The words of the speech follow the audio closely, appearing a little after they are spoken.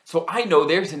So I know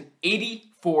there's an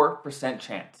 84%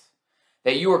 chance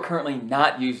that you are currently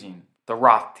not using the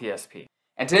Roth TSP.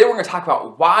 And today we're going to talk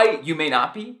about why you may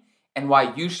not be and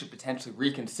why you should potentially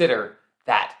reconsider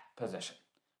that position.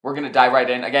 We're going to dive right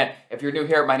in. Again, if you're new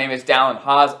here, my name is Dallin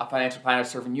Haas, a financial planner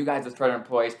serving you guys as federal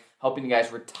employees, helping you guys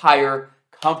retire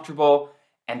comfortable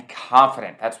and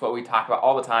confident. That's what we talk about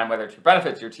all the time, whether it's your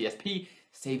benefits, your TSP,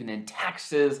 saving in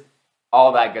taxes,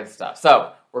 all that good stuff.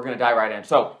 So we're going to dive right in.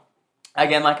 So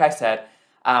again, like I said,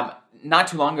 not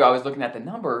too long ago, I was looking at the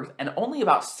numbers, and only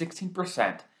about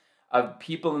 16% of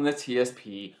people in the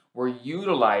TSP were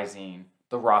utilizing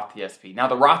the Roth TSP. Now,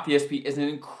 the Roth TSP is an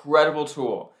incredible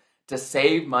tool to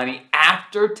save money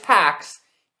after tax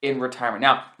in retirement.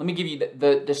 Now, let me give you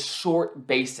the short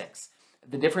basics,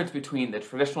 the difference between the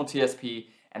traditional TSP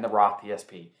and the Roth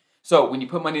TSP. So when you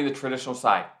put money in the traditional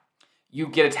side, you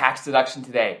get a tax deduction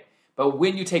today. But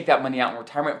when you take that money out in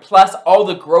retirement, plus all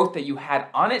the growth that you had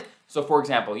on it, so for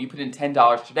example, you put in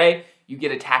 $10 today, you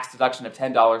get a tax deduction of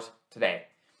 $10 today.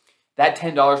 That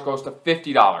 $10 goes to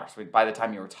 $50 by the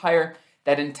time you retire.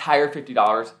 That entire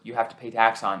 $50 you have to pay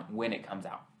tax on when it comes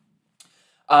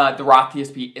out. The Roth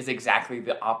TSP is exactly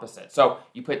the opposite. So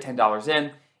you put $10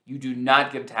 in, you do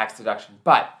not get a tax deduction,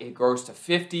 but it grows to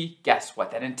 $50. Guess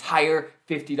what? That entire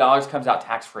 $50 comes out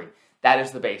tax-free. That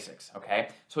is the basics, okay?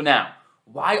 So now,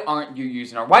 why aren't you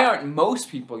using, or why aren't most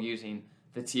people using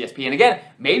the TSP? And again,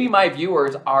 maybe my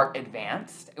viewers are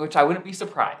advanced, which I wouldn't be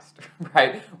surprised,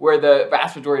 right? Where the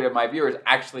vast majority of my viewers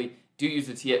actually do use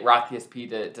the Roth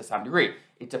TSP to some degree.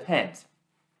 It depends.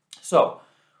 So,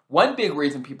 one big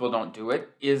reason people don't do it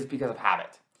is because of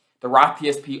habit. The Roth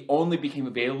TSP only became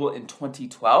available in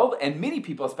 2012, and many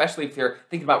people, especially if they're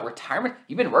thinking about retirement,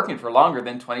 you've been working for longer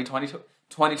than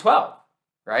 2012,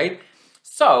 right?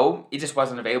 So it just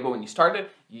wasn't available when you started.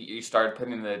 You started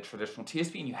putting in the traditional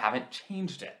TSP and you haven't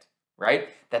changed it, right?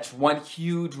 That's one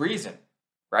huge reason,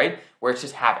 right? Where it's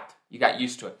just habit. You got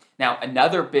used to it. Now,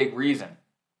 another big reason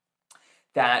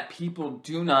that people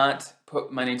do not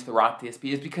put money into the Roth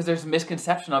TSP is because there's a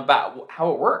misconception about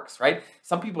how it works, right?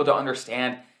 Some people don't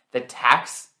understand the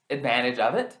tax advantage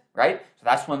of it, right? So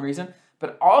that's one reason.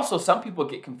 But also some people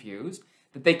get confused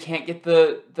that they can't get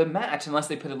the match unless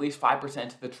they put at least 5%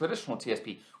 into the traditional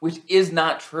TSP, which is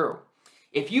not true.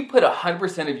 If you put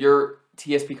 100% of your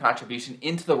TSP contribution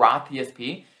into the Roth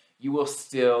TSP, you will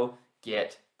still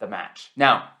get the match.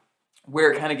 Now,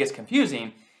 where it kind of gets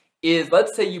confusing is,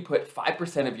 let's say you put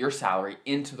 5% of your salary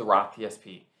into the Roth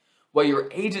TSP. Well, your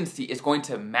agency is going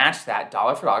to match that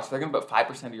dollar for dollar, so they're going to put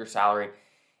 5% of your salary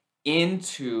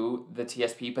into the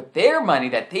TSP, but their money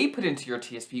that they put into your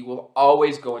TSP will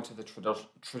always go into the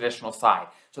traditional side.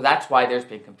 So that's why there's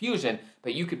been confusion,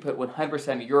 but you could put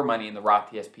 100% of your money in the Roth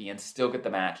TSP and still get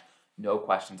the match, no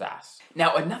questions asked.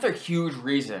 Now, another huge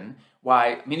reason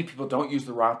why many people don't use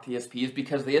the Roth TSP is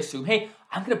because they assume, hey,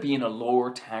 I'm going to be in a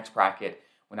lower tax bracket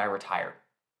when I retire.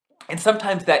 And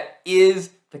sometimes that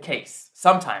is the case,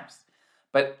 sometimes.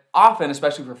 But often,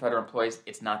 especially for federal employees,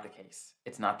 it's not the case.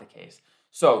 It's not the case.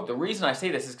 So the reason I say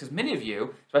this is because many of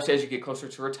you, especially as you get closer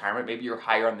to retirement, maybe you're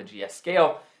higher on the GS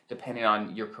scale, depending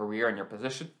on your career and your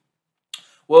position.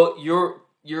 Well,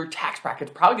 your tax bracket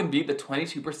is probably going to be the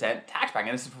 22% tax bracket.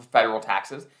 And this is for federal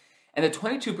taxes. And the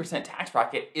 22% tax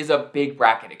bracket is a big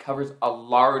bracket. It covers a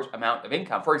large amount of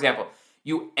income. For example,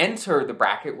 you enter the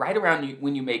bracket right around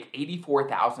when you make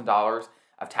 $84,000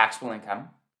 of taxable income,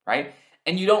 right?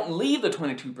 And you don't leave the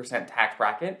 22% tax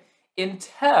bracket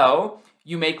until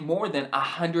you make more than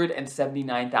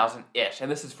 $179,000-ish.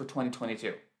 And this is for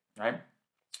 2022, right?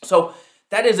 So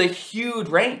that is a huge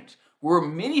range where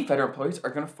many federal employees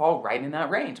are going to fall right in that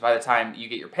range. By the time you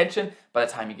get your pension, by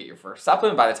the time you get your first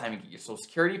supplement, by the time you get your Social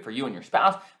Security for you and your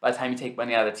spouse, by the time you take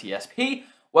money out of the TSP,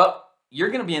 well, you're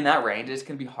going to be in that range. It's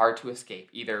going to be hard to escape,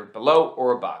 either below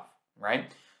or above,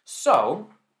 right? So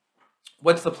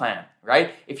what's the plan,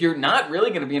 right? If you're not really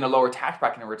going to be in a lower tax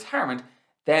bracket in retirement,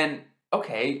 then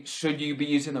okay, should you be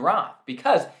using the Roth?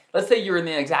 Because let's say you're in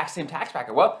the exact same tax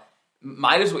bracket. Well,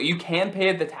 might as well, you can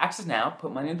pay the taxes now,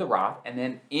 put money in the Roth, and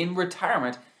then in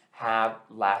retirement, have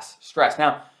less stress.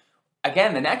 Now,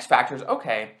 again, the next factor is,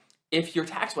 okay, if your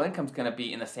taxable income is going to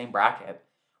be in the same bracket,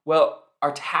 well,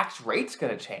 our tax rate's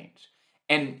going to change.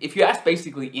 And if you ask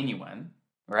basically anyone,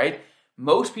 right,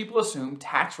 most people assume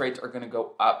tax rates are going to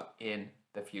go up in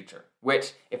the future,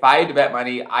 which if I had to bet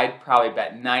money, I'd probably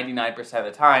bet 99% of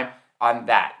the time on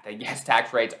that yes,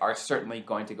 tax rates are certainly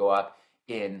going to go up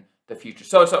in the future.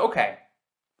 So okay,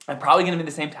 I'm probably going to be in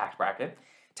the same tax bracket.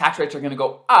 Tax rates are going to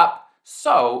go up,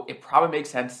 so it probably makes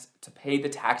sense to pay the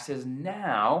taxes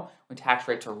now when tax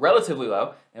rates are relatively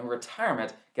low, and in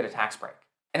retirement, get a tax break.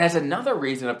 And as another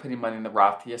reason of putting money in the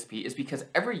Roth TSP is because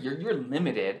every year you're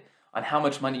limited on how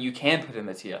much money you can put in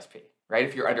the TSP, right?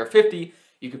 If you're under 50,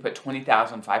 you could put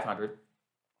 $20,500.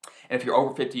 And if you're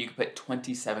over 50, you could put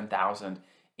 $27,000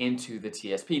 into the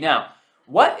TSP. Now,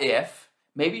 what if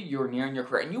maybe you're nearing your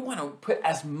career and you want to put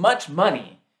as much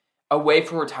money away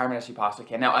for retirement as you possibly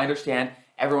can? Now, I understand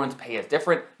everyone's pay is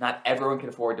different. Not everyone can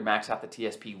afford to max out the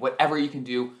TSP. Whatever you can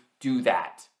do, do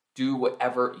that. Do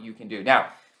whatever you can do. Now,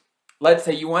 let's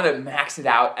say you want to max it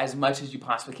out as much as you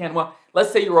possibly can. Well,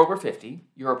 let's say you're over 50,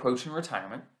 you're approaching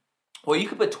retirement. Well, you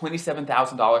could put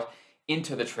 $27,000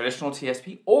 into the traditional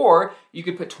TSP, or you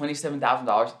could put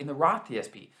 $27,000 in the Roth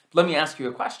TSP. Let me ask you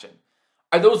a question.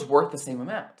 Are those worth the same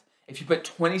amount? If you put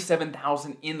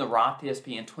 $27,000 in the Roth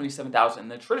TSP and $27,000 in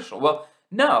the traditional, well,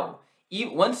 no.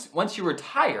 Once you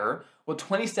retire, well,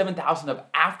 $27,000 of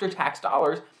after-tax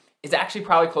dollars is actually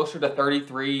probably closer to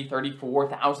 $33,000,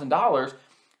 $34,000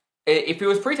 if it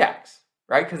was pre-tax,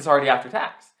 right? Because it's already after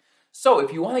tax. So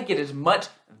if you want to get as much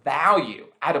value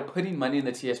out of putting money in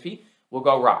the TSP, we'll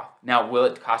go Roth. Now, will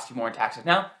it cost you more in taxes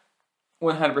now?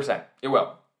 100%, it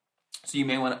will. So you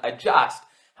may want to adjust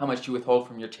how much you withhold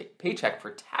from your paycheck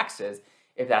for taxes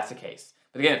if that's the case.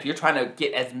 But again, if you're trying to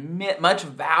get as much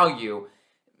value,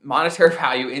 monetary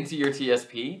value into your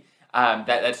TSP,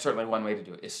 that's certainly one way to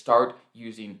do it, is start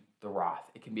using the Roth.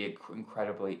 It can be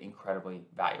incredibly, incredibly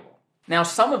valuable. Now,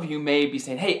 some of you may be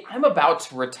saying, hey, I'm about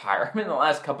to retire. I'm in the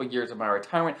last couple of years of my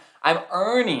retirement. I'm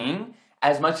earning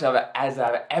as much of it as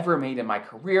I've ever made in my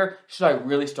career. Should I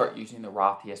really start using the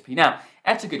Roth TSP? Now,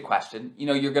 that's a good question.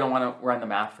 You're going to want to run the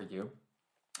math for you.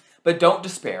 But don't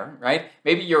despair, right?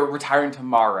 Maybe you're retiring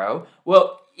tomorrow.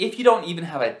 Well, if you don't even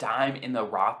have a dime in the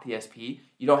Roth TSP,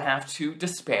 you don't have to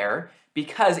despair,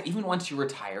 because even once you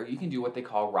retire, you can do what they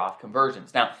call Roth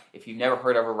conversions. Now, if you've never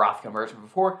heard of a Roth conversion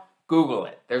before, Google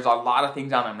it. There's a lot of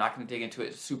things on there. I'm not going to dig into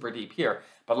it super deep here.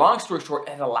 But long story short,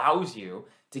 it allows you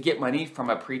to get money from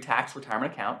a pre-tax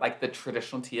retirement account, like the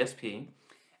traditional TSP,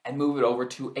 and move it over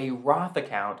to a Roth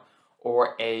account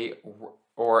or a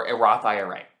Roth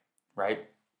IRA, right?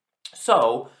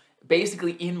 So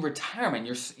basically in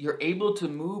retirement, you're able to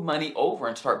move money over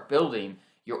and start building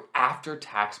your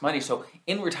after-tax money. So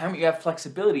in retirement, you have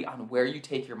flexibility on where you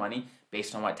take your money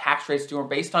based on what tax rates do, or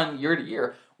based on year to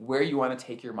year, where you want to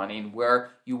take your money and where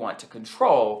you want to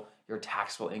control your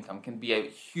taxable income. Can be a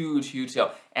huge, huge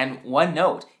deal. And one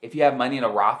note, if you have money in a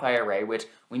Roth IRA, which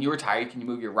when you retire, you can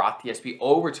move your Roth TSP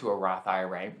over to a Roth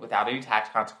IRA without any tax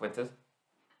consequences.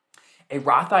 A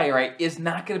Roth IRA is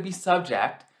not going to be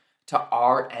subject to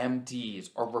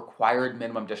RMDs, or required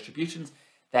minimum distributions,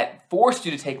 that force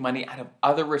you to take money out of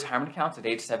other retirement accounts at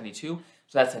age 72.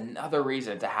 So that's another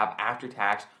reason to have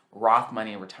after-tax Roth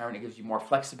money in retirement. It gives you more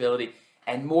flexibility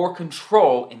and more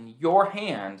control in your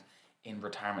hand in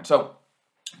retirement. So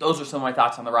those are some of my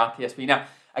thoughts on the Roth TSP. Now,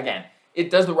 again,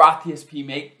 does the Roth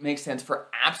TSP make sense for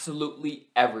absolutely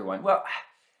everyone? Well,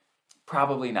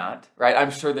 probably not, right?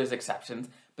 I'm sure there's exceptions,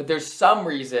 but there's some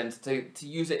reasons to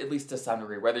use it, at least to some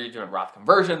degree, whether you're doing Roth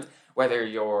conversions, whether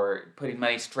you're putting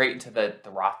money straight into the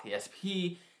Roth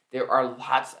TSP. There are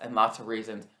lots and lots of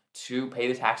reasons to pay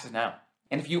the taxes now.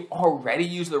 And if you already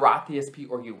use the Roth TSP,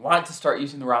 or you want to start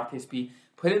using the Roth TSP,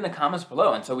 put it in the comments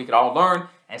below, and so we could all learn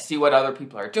and see what other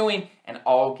people are doing and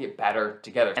all get better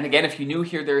together. And again, if you're new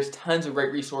here, there's tons of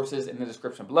great resources in the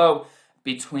description below,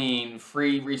 between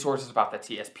free resources about the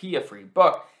TSP, a free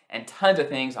book, and tons of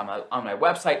things on my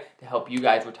website to help you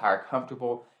guys retire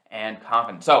comfortable and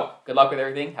confident. So good luck with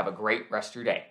everything. Have a great rest of your day.